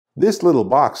This little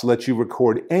box lets you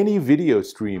record any video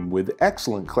stream with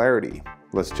excellent clarity.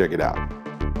 Let's check it out.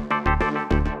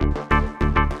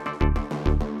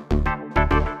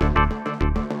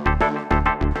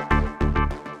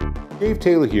 Dave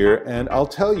Taylor here, and I'll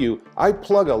tell you, I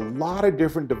plug a lot of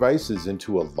different devices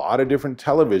into a lot of different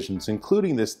televisions,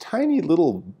 including this tiny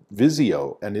little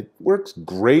Vizio, and it works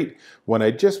great when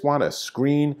I just want a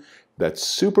screen that's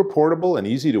super portable and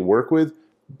easy to work with.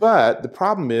 But the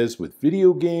problem is with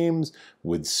video games,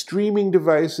 with streaming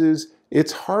devices,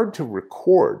 it's hard to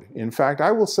record. In fact,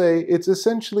 I will say it's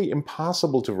essentially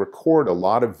impossible to record a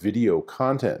lot of video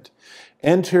content.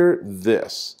 Enter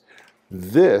this.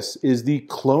 This is the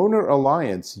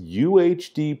ClonerAlliance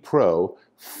UHD Pro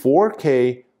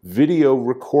 4K video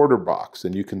recorder box.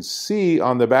 And you can see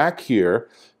on the back here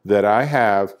that I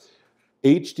have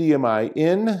HDMI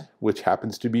in, which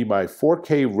happens to be my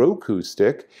 4K Roku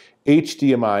stick,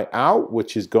 HDMI out,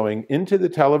 which is going into the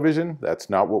television.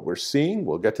 That's not what we're seeing.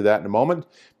 We'll get to that in a moment.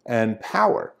 And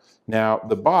power. Now,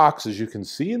 the box, as you can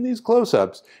see in these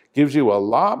close-ups, gives you a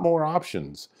lot more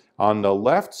options. On the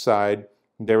left side,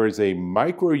 there is a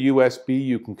micro USB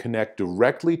you can connect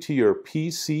directly to your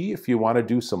PC if you want to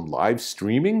do some live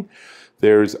streaming.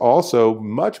 There's also,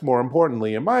 much more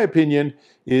importantly, in my opinion,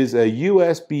 is a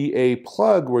USB-A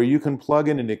plug where you can plug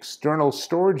in an external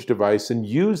storage device and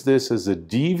use this as a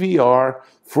DVR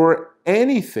for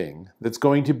anything that's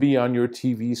going to be on your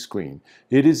TV screen.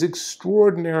 It is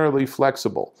extraordinarily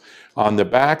flexible. On the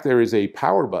back, there is a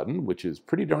power button, which is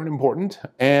pretty darn important,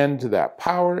 and that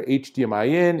power, HDMI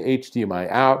in, HDMI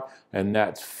out, and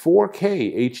that's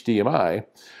 4K HDMI.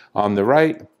 On the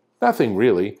right, nothing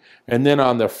really. And then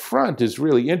on the front is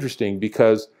really interesting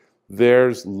because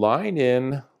there's line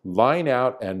in, line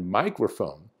out, and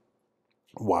microphone.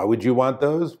 Why would you want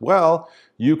those? Well,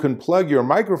 you can plug your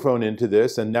microphone into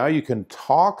this and now you can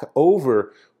talk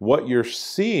over what you're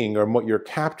seeing or what you're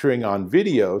capturing on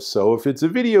video. So if it's a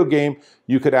video game,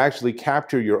 you could actually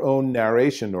capture your own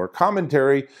narration or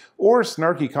commentary or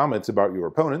snarky comments about your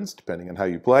opponents, depending on how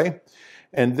you play.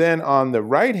 And then on the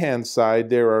right-hand side,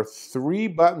 there are 3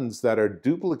 buttons that are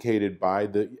duplicated by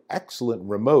the excellent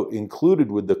remote included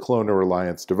with the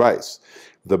ClonerAlliance device.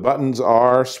 The buttons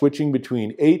are switching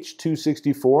between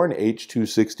H.264 and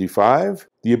H.265,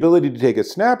 the ability to take a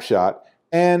snapshot,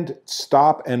 and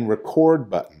stop and record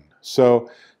button. So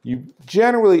you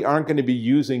generally aren't going to be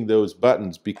using those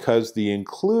buttons because the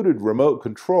included remote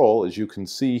control, as you can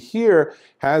see here,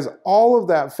 has all of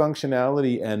that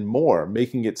functionality and more,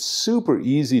 making it super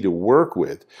easy to work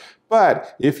with.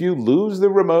 But if you lose the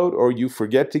remote or you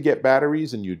forget to get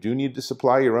batteries and you do need to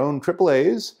supply your own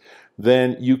AAAs,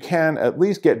 then you can at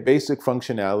least get basic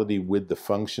functionality with the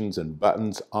functions and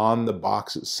buttons on the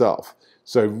box itself.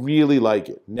 So I really like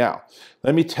it. Now,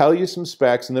 let me tell you some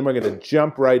specs, and then we're going to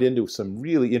jump right into some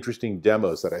really interesting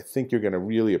demos that I think you're going to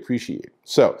really appreciate.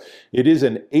 So, it is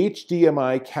an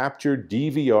HDMI captured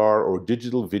DVR or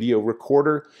digital video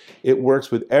recorder. It works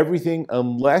with everything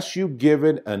unless you give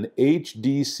it an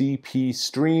HDCP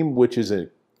stream, which is an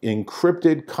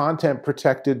encrypted,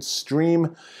 content-protected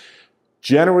stream.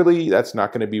 Generally, that's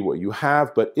not going to be what you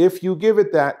have, but if you give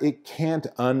it that, it can't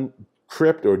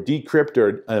uncrypt or decrypt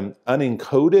or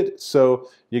unencode it, so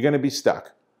you're going to be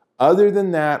stuck. Other than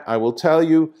that, I will tell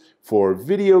you, for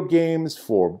video games,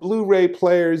 for Blu-ray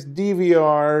players,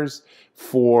 DVRs,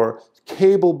 for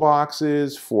cable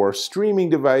boxes, for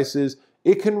streaming devices,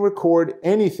 it can record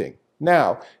anything.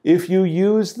 Now, if you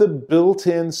use the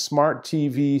built-in smart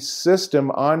TV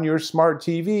system on your smart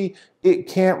TV, it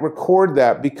can't record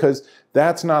that because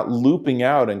that's not looping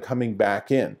out and coming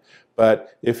back in.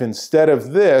 But if instead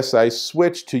of this, I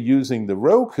switch to using the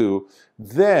Roku,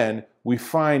 then we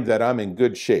find that I'm in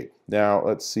good shape. Now,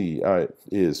 let's see, it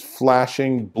is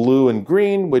flashing blue and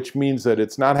green, which means that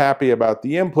it's not happy about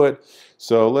the input.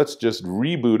 So let's just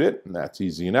reboot it, and that's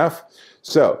easy enough.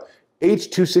 So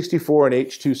H.264 and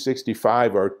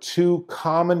H.265 are 2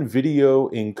 common video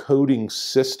encoding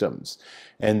systems.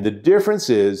 And the difference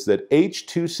is that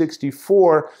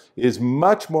H.264 is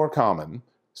much more common.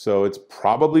 So it's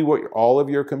probably what all of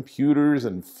your computers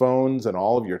and phones and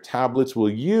all of your tablets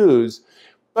will use,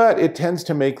 but it tends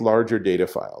to make larger data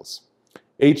files.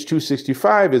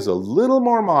 H.265 is a little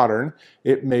more modern.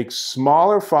 It makes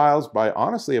smaller files by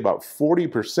honestly about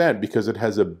 40% because it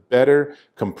has a better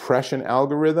compression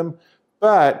algorithm,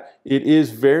 but it is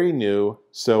very new,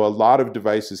 so a lot of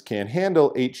devices can't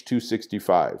handle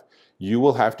H.265. You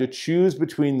will have to choose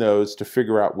between those to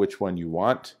figure out which one you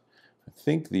want. I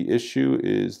think the issue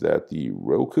is that the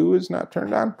Roku is not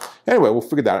turned on. Anyway, we'll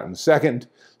figure that out in a second.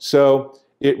 So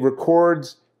it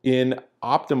records in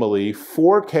optimally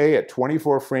 4K at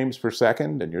 24 frames per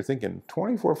second, and you're thinking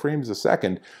 24 frames a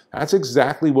second, that's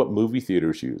exactly what movie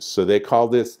theaters use. So they call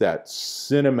this that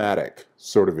cinematic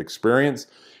sort of experience,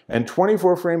 and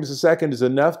 24 frames a second is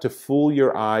enough to fool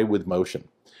your eye with motion.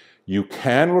 You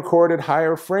can record at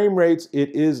higher frame rates. It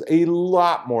is a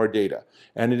lot more data,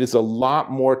 and it is a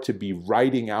lot more to be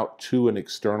writing out to an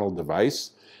external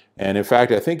device. And in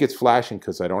fact, I think it's flashing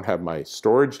because I don't have my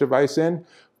storage device in,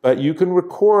 but you can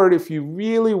record if you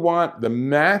really want the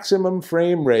maximum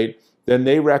frame rate, then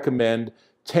they recommend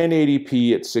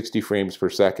 1080p at 60 frames per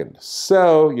second.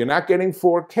 So you're not getting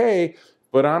 4K,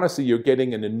 but honestly, you're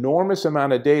getting an enormous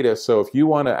amount of data. So if you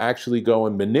want to actually go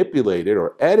and manipulate it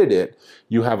or edit it,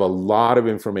 you have a lot of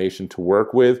information to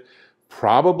work with.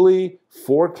 Probably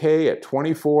 4K at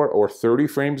 24 or 30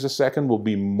 frames a second will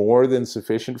be more than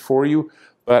sufficient for you.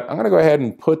 But I'm going to go ahead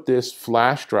and put this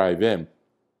flash drive in.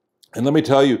 And let me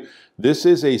tell you, this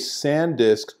is a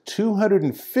SanDisk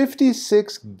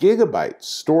 256 gigabyte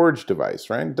storage device,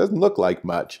 right? It doesn't look like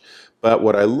much, but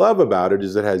what I love about it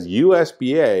is it has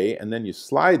USB-A, and then you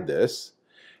slide this,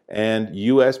 and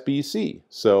USB-C.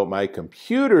 So my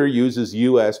computer uses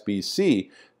USB-C.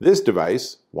 This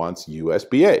device wants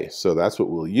USB-A, so that's what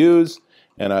we'll use,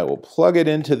 and I will plug it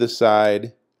into the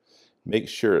side, make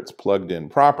sure it's plugged in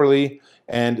properly.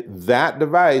 And that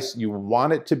device, you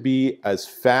want it to be as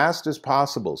fast as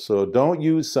possible. So don't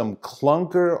use some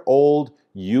clunker old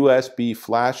USB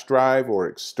flash drive or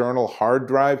external hard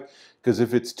drive, because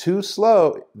if it's too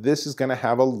slow, this is going to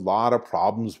have a lot of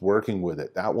problems working with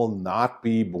it. That will not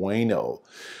be bueno.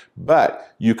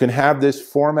 But you can have this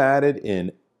formatted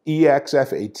in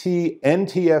EXFAT,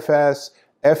 NTFS,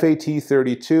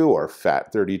 FAT32 or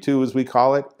FAT32 as we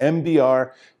call it,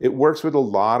 MBR. It works with a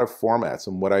lot of formats,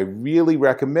 and what I really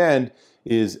recommend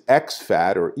is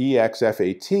exFAT or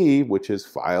EXFAT, which is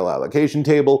file allocation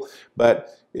table,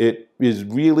 but it is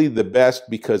really the best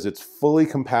because it's fully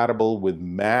compatible with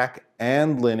Mac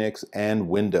and Linux and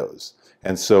Windows.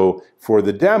 And so for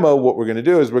the demo, what we're going to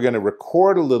do is we're going to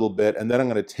record a little bit, and then I'm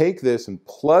going to take this and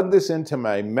plug this into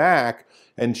my Mac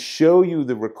and show you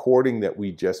the recording that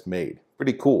we just made.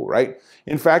 Pretty cool, right?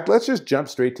 In fact, let's just jump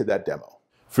straight to that demo.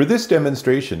 For this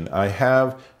demonstration, I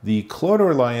have the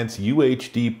ClonerAlliance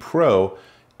UHD Pro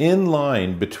in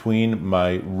line between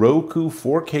my Roku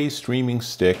 4K streaming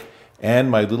stick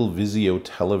and my little Vizio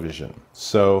television.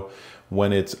 So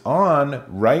when it's on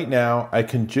right now, I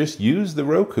can just use the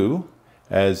Roku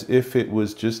as if it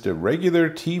was just a regular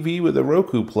TV with a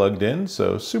Roku plugged in,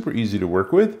 so super easy to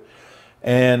work with.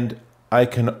 And I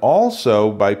can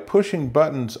also, by pushing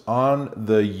buttons on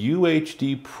the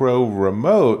UHD Pro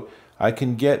remote, I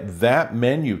can get that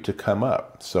menu to come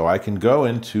up. So I can go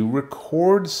into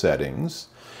record settings,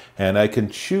 and I can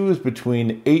choose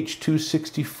between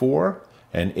H.264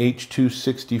 and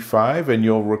H.265, and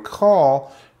you'll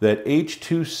recall that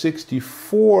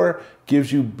H.264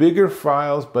 gives you bigger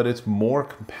files, but it's more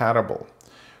compatible.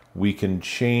 We can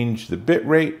change the bit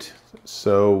rate,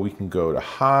 so we can go to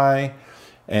high,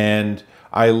 and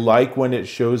I like when it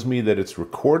shows me that it's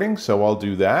recording, so I'll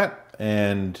do that.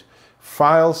 And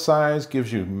file size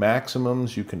gives you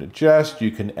maximums. You can adjust,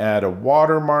 you can add a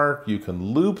watermark, you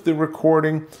can loop the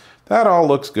recording. That all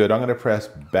looks good. I'm going to press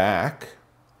back,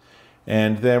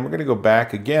 and then we're going to go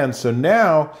back again. So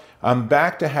now I'm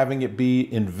back to having it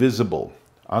be invisible.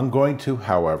 I'm going to,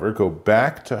 however, go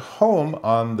back to home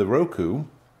on the Roku,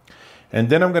 and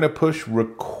then I'm going to push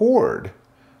record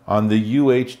on the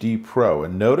UHD Pro.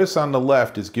 And notice on the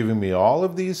left is giving me all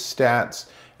of these stats,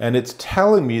 and it's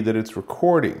telling me that it's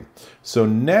recording. So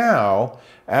now,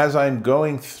 as I'm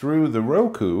going through the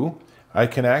Roku, I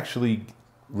can actually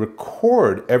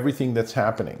record everything that's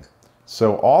happening.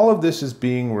 So all of this is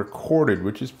being recorded,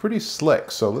 which is pretty slick.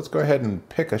 So let's go ahead and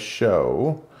pick a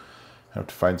show. I have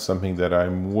to find something that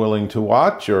I'm willing to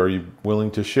watch or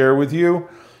willing to share with you.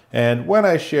 And when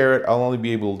I share it, I'll only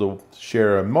be able to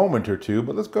share a moment or two,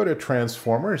 but let's go to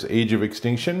Transformers, Age of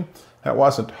Extinction. That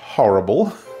wasn't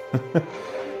horrible.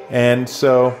 And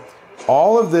so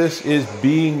all of this is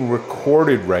being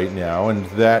recorded right now, and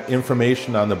that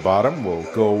information on the bottom will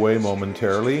go away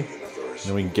momentarily.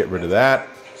 Then we can get rid of that.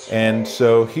 And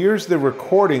so here's the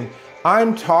recording.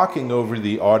 I'm talking over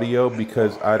the audio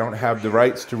because I don't have the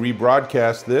rights to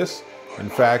rebroadcast this. In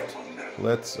fact,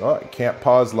 I can't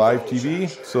pause live TV,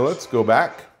 so let's go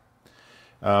back.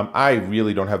 I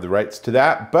really don't have the rights to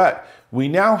that, but we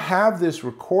now have this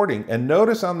recording, and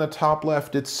notice on the top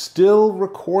left, it's still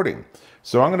recording.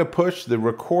 So I'm going to push the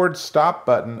record stop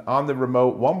button on the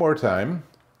remote one more time,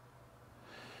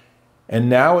 and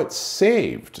now it's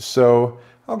saved. So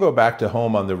I'll go back to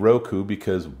home on the Roku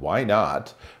because why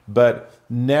not? But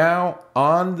now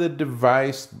on the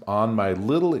device, on my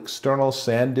little external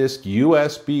SanDisk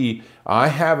USB, I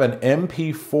have an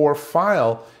MP4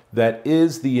 file that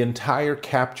is the entire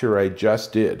capture I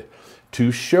just did.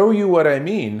 To show you what I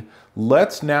mean,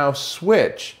 let's now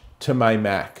switch to my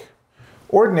Mac.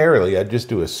 Ordinarily, I'd just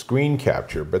do a screen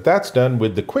capture, but that's done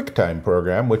with the QuickTime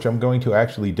program, which I'm going to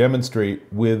actually demonstrate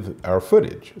with our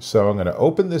footage. So I'm going to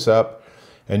open this up,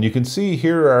 and you can see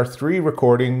here are 3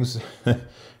 recordings.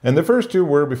 And the first 2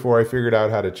 were before I figured out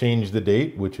how to change the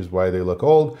date, which is why they look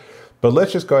old. But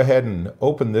let's just go ahead and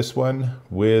open this one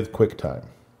with QuickTime.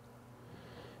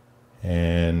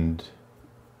 And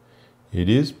it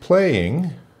is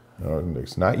playing. Oh,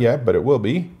 it's not yet, but it will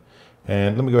be.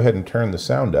 And let me go ahead and turn the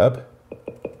sound up.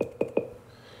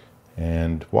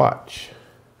 And watch.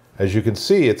 As you can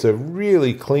see, it's a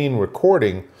really clean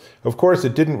recording. Of course,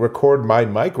 it didn't record my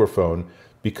microphone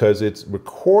because it's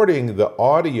recording the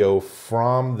audio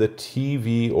from the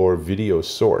TV or video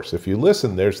source. If you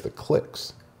listen, there's the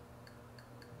clicks.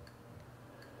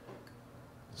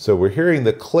 So we're hearing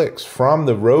the clicks from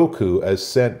the Roku as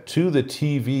sent to the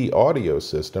TV audio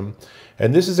system.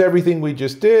 And this is everything we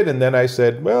just did. And then I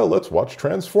said, well, let's watch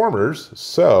Transformers.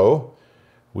 So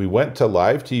we went to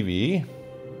live TV,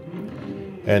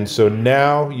 and so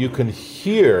now you can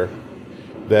hear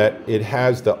that it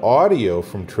has the audio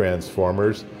from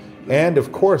Transformers, and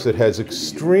of course it has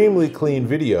extremely clean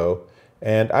video,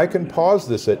 and I can pause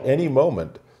this at any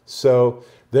moment. So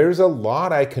there's a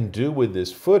lot I can do with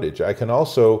this footage. I can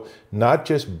also not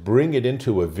just bring it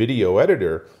into a video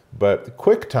editor, but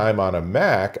QuickTime on a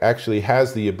Mac actually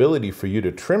has the ability for you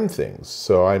to trim things.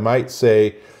 So I might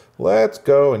say, let's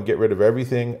go and get rid of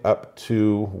everything up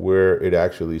to where it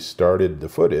actually started the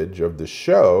footage of the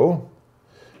show.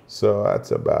 So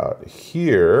that's about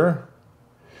here.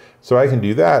 So I can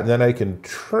do that, and then I can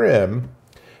trim.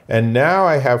 And now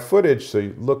I have footage. So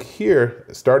you look here,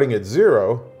 starting at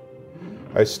 0,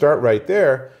 I start right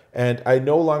there, and I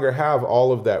no longer have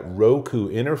all of that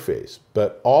Roku interface.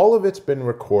 But all of it's been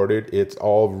recorded. It's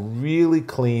all really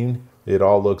clean. It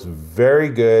all looks very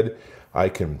good. I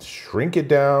can shrink it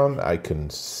down, I can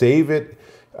save it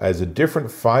as a different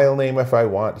file name if I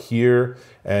want here.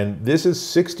 And this is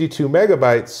 62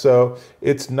 megabytes, so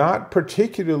it's not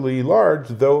particularly large,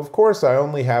 though of course I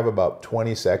only have about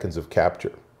 20 seconds of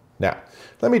capture. Now,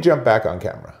 let me jump back on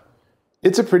camera.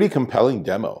 It's a pretty compelling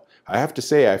demo. I have to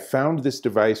say I found this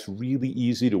device really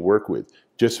easy to work with.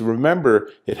 Just remember,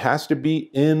 it has to be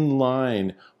in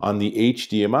line on the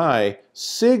HDMI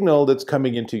signal that's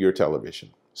coming into your television.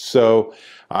 So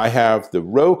I have the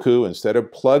Roku, instead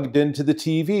of plugged into the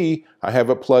TV, I have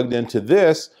it plugged into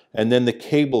this, and then the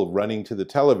cable running to the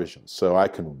television. So I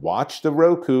can watch the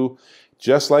Roku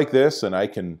just like this, and I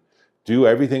can do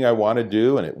everything I want to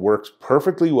do, and it works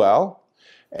perfectly well.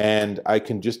 And I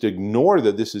can just ignore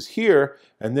that this is here,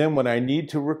 and then when I need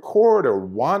to record or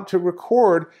want to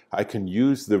record, I can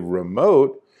use the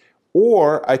remote,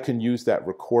 or I can use that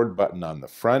record button on the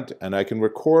front, and I can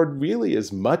record really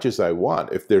as much as I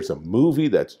want. If there's a movie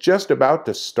that's just about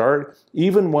to start,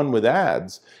 even one with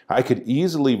ads, I could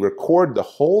easily record the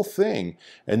whole thing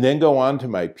and then go on to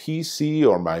my PC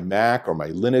or my Mac or my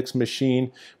Linux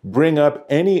machine, bring up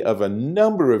any of a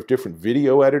number of different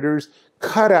video editors,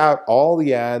 cut out all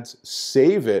the ads,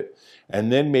 save it, and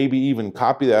then maybe even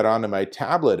copy that onto my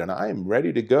tablet, and I am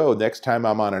ready to go next time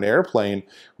I'm on an airplane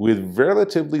with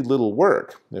relatively little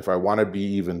work. If I want to be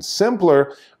even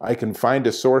simpler, I can find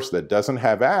a source that doesn't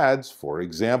have ads, for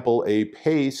example, a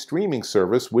pay streaming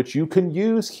service, which you can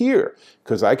use here,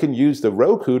 because I can use the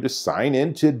Roku to sign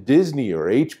into Disney or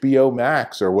HBO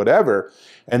Max or whatever,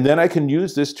 and then I can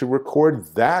use this to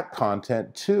record that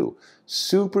content too.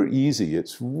 Super easy.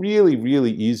 It's really,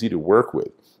 really easy to work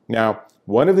with. Now,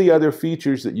 one of the other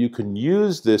features that you can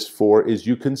use this for is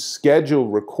you can schedule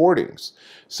recordings.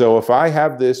 So if I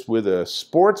have this with a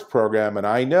sports program and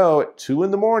I know at 2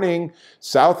 in the morning,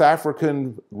 South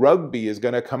African rugby is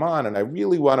going to come on and I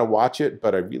really want to watch it,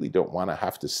 but I really don't want to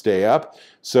have to stay up.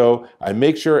 So I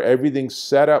make sure everything's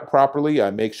set up properly.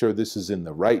 I make sure this is in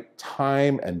the right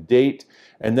time and date.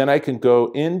 And then I can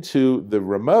go into the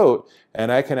remote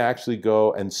and I can actually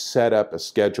go and set up a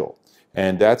schedule.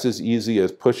 And that's as easy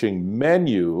as pushing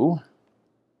menu,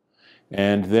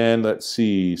 and then let's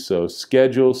see, so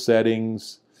schedule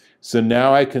settings. So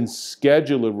now I can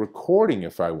schedule a recording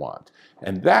if I want.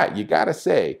 And that, you gotta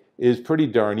say, is pretty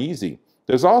darn easy.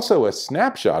 There's also a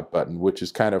snapshot button, which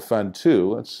is kind of fun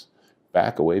too. Let's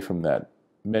back away from that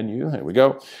menu. There we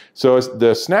go. So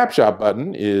the snapshot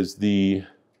button is the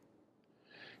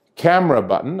camera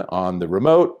button on the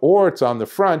remote, or it's on the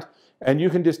front. and you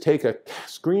can just take a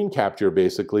screen capture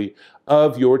basically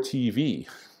of your TV.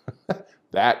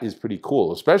 That is pretty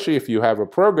cool, especially if you have a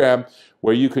program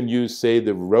where you can use, say,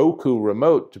 the Roku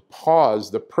remote to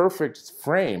pause the perfect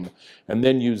frame and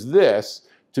then use this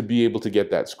to be able to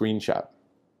get that screenshot.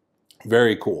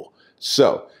 Very cool.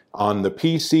 So on the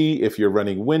PC, if you're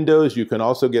running Windows, you can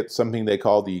also get something they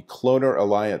call the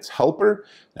ClonerAlliance Helper,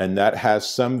 and that has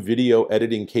some video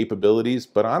editing capabilities.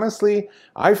 But honestly,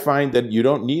 I find that you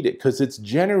don't need it because it's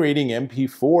generating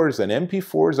MP4s, and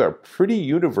MP4s are pretty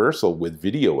universal with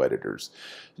video editors.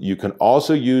 You can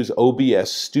also use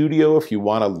OBS Studio if you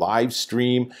want to live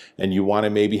stream and you want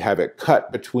to maybe have it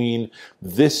cut between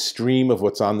this stream of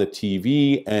what's on the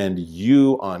TV and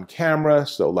you on camera.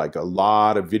 So like a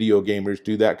lot of video gamers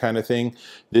do that kind of thing.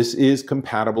 This is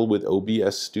compatible with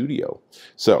OBS Studio.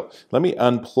 So let me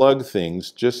unplug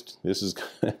things. This is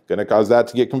going to cause that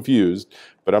to get confused,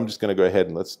 but I'm just going to go ahead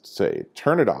and let's say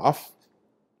turn it off.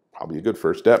 Probably a good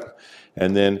first step.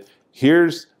 And then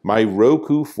here's my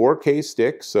Roku 4K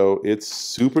stick, so it's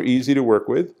super easy to work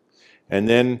with. And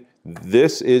then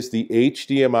this is the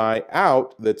HDMI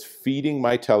out that's feeding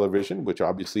my television, which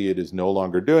obviously it is no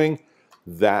longer doing.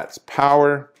 That's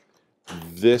power.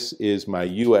 This is my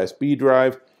USB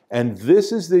drive. And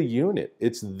this is the unit.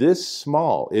 It's this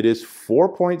small. It is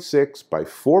 4.6 by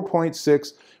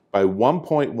 4.6 by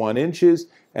 1.1 inches.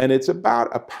 And it's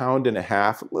about 1.5 pounds,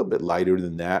 a little bit lighter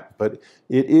than that, but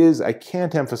it is, I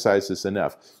can't emphasize this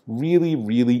enough, really,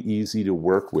 really easy to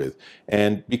work with.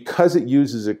 And because it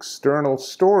uses external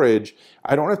storage,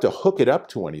 I don't have to hook it up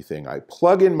to anything. I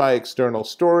plug in my external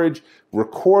storage,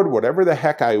 record whatever the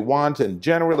heck I want, and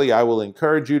generally I will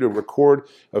encourage you to record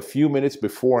a few minutes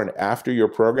before and after your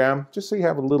program, just so you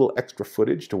have a little extra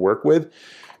footage to work with.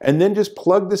 And then just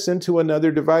plug this into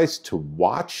another device to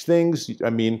watch things. I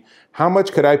mean, how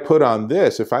much could I put on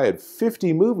this? If I had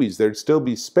 50 movies, there'd still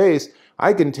be space.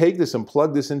 I can take this and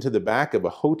plug this into the back of a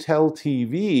hotel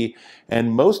TV,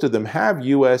 and most of them have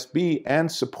USB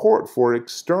and support for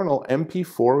external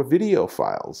MP4 video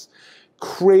files.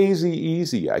 Crazy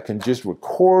easy. I can just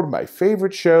record my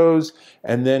favorite shows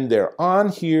and then they're on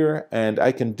here, and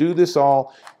I can do this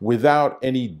all without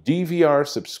any DVR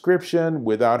subscription,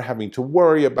 without having to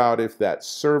worry about if that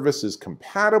service is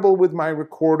compatible with my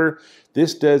recorder.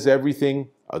 This does everything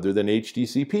other than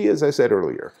HDCP, as I said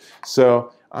earlier.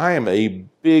 So I am a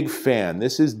big fan.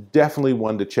 This is definitely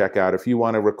one to check out if you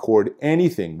want to record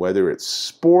anything, whether it's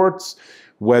sports,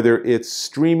 whether it's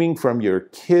streaming from your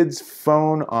kid's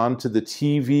phone onto the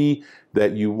TV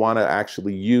that you want to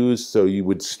actually use. So you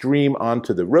would stream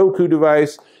onto the Roku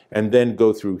device and then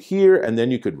go through here, and then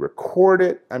you could record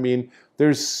it. I mean,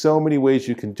 there's so many ways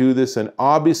you can do this, and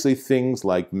obviously things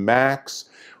like Max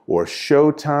or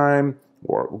Showtime,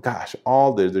 or gosh,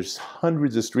 there's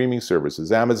hundreds of streaming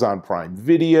services, Amazon Prime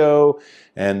Video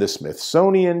and the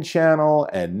Smithsonian Channel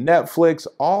and Netflix,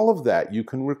 all of that you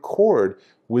can record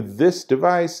with this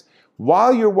device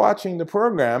while you're watching the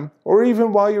program, or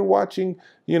even while you're watching,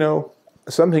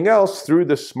 something else through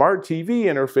the smart TV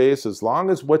interface. As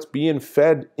long as what's being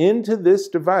fed into this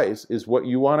device is what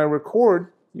you want to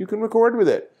record, you can record with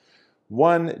it.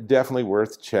 One definitely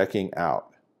worth checking out.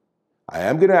 I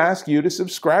am going to ask you to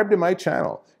subscribe to my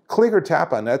channel. Click or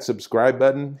tap on that subscribe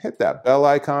button, hit that bell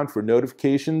icon for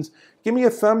notifications, give me a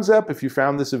thumbs up if you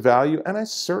found this of value, and I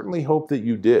certainly hope that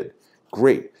you did.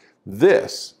 Great.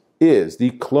 This is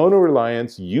the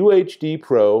ClonerAlliance UHD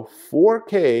Pro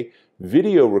 4K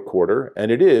video recorder,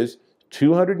 and it is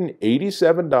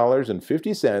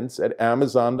 $287.50 at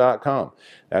Amazon.com.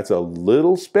 That's a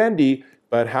little spendy,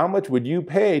 but how much would you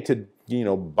pay to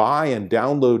buy and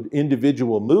download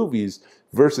individual movies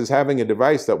versus having a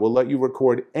device that will let you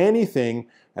record anything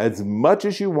as much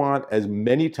as you want, as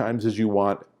many times as you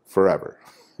want, forever?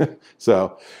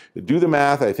 So do the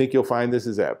math. I think you'll find this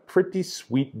is a pretty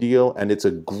sweet deal, and it's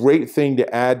a great thing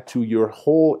to add to your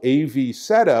whole AV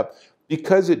setup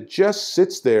because it just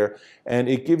sits there and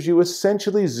it gives you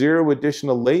essentially zero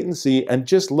additional latency and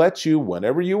just lets you,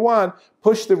 whenever you want,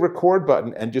 push the record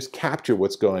button and just capture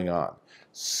what's going on.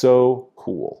 So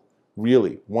cool.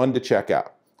 Really, one to check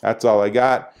out. That's all I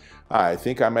got. I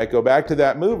think I might go back to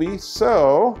that movie,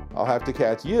 so I'll have to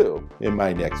catch you in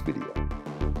my next video.